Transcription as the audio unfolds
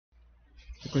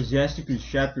Ecclesiasticus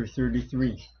chapter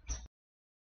 33.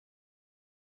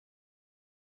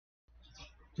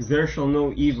 There shall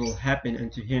no evil happen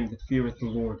unto him that feareth the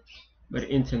Lord, but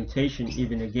in temptation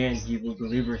even again he will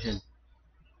deliver him.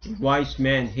 A wise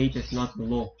man hateth not the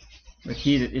law, but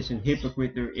he that is an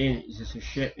hypocrite therein is as a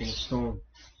ship in a storm.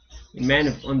 A man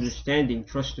of understanding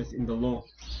trusteth in the law,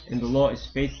 and the law is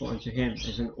faithful unto him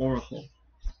as an oracle.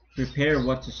 Prepare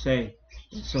what to say,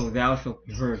 and so thou shalt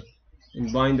be heard,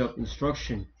 and bind up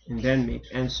instruction, and then make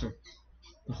answer.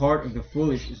 The heart of the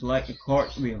foolish is like a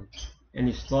cartwheel, and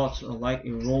his thoughts are like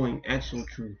a rolling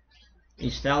axle-tree. A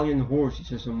stallion horse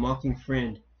is as a mocking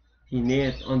friend, he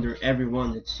neigheth under every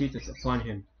one that sitteth upon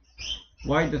him.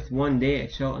 Why doth one day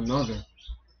excel another,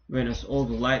 when as all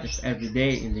the light of every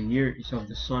day in the year is of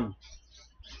the sun?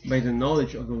 By the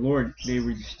knowledge of the Lord they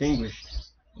were distinguished,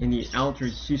 and he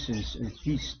altered seasons and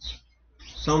feasts.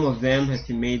 Some of them hath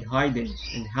he made high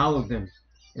days, and hallowed them,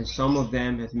 and some of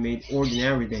them hath he made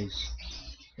ordinary days.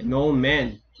 And all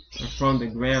men are from the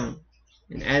ground,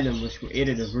 and Adam was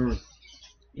created of earth.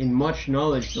 In much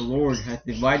knowledge the Lord hath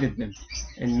divided them,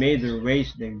 and made their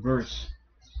ways diverse.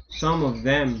 Some of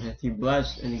them hath he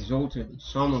blessed and exalted, and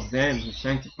some of them he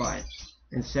sanctified,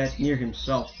 and set near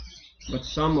himself. But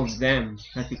some of them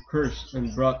hath he cursed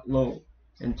and brought low,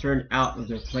 and turned out of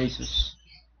their places.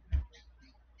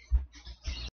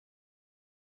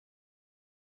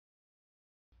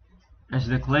 As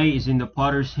the clay is in the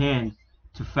potter's hand,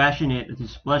 to fashion it at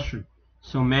his pleasure,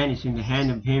 so man is in the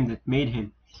hand of him that made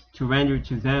him, to render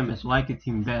to them as liketh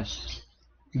him best.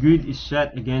 Good is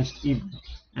set against evil,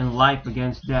 and life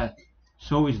against death.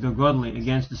 So is the godly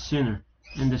against the sinner,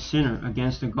 and the sinner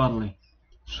against the godly.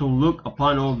 So look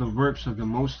upon all the works of the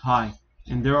Most High,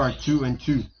 and there are two and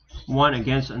two, one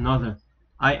against another.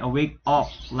 I awake up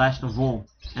last of all,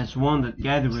 as one that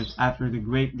gathereth after the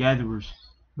great gatherers.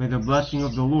 By the blessing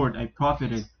of the Lord I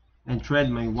profited, and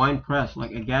tread my winepress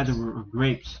like a gatherer of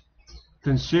grapes.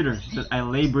 Consider that I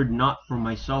labored not for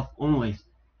myself only,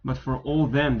 but for all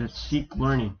them that seek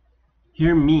learning.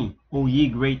 Hear me, O ye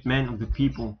great men of the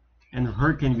people, and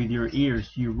hearken with your ears,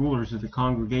 ye rulers of the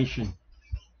congregation.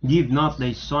 Give not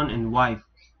thy son and wife,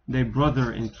 thy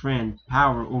brother and friend,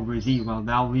 power over thee while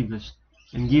thou livest,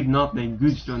 and give not thy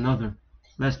goods to another,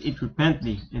 lest it repent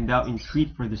thee, and thou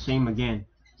entreat for the same again.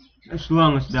 As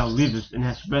long as thou livest and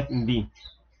hast breath in thee,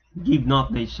 give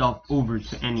not thyself over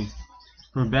to any.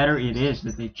 For better it is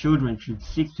that thy children should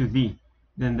seek to thee,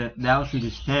 than that thou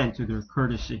shouldest stand to their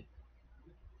courtesy.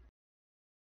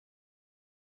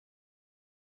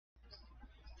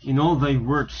 In all thy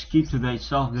works keep to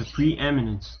thyself the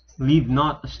preeminence, leave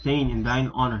not a stain in thine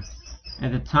honor.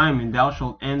 At the time when thou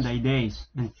shalt end thy days,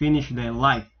 and finish thy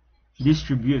life,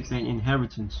 distribute thine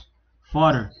inheritance.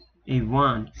 Fodder, a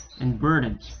wand, and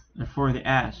burdens are for the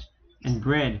ass, and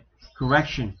bread,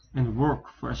 correction, and work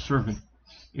for a servant.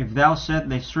 If thou set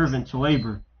thy servant to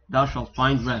labor, thou shalt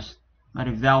find rest. But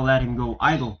if thou let him go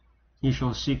idle, he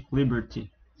shall seek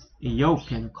liberty. A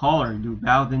yoke and a collar do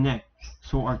bow the neck,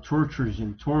 so are tortures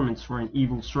and torments for an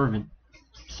evil servant.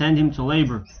 Send him to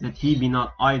labor, that he be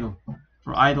not idle,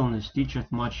 for idleness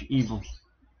teacheth much evil.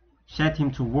 Set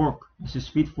him to work as is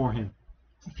fit for him.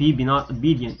 If he be not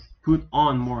obedient, put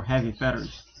on more heavy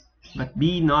fetters. But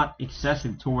be not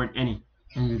excessive toward any,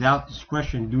 and without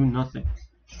discretion do nothing.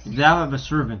 If thou have a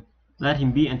servant, let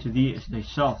him be unto thee as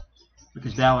thyself,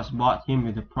 because thou hast bought him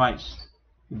with a price.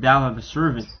 If thou have a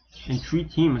servant,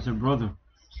 entreat him as a brother,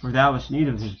 for thou hast need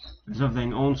of him, as of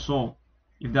thine own soul.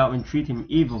 If thou entreat him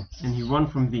evil, and he run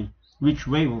from thee, which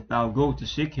way wilt thou go to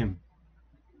seek him?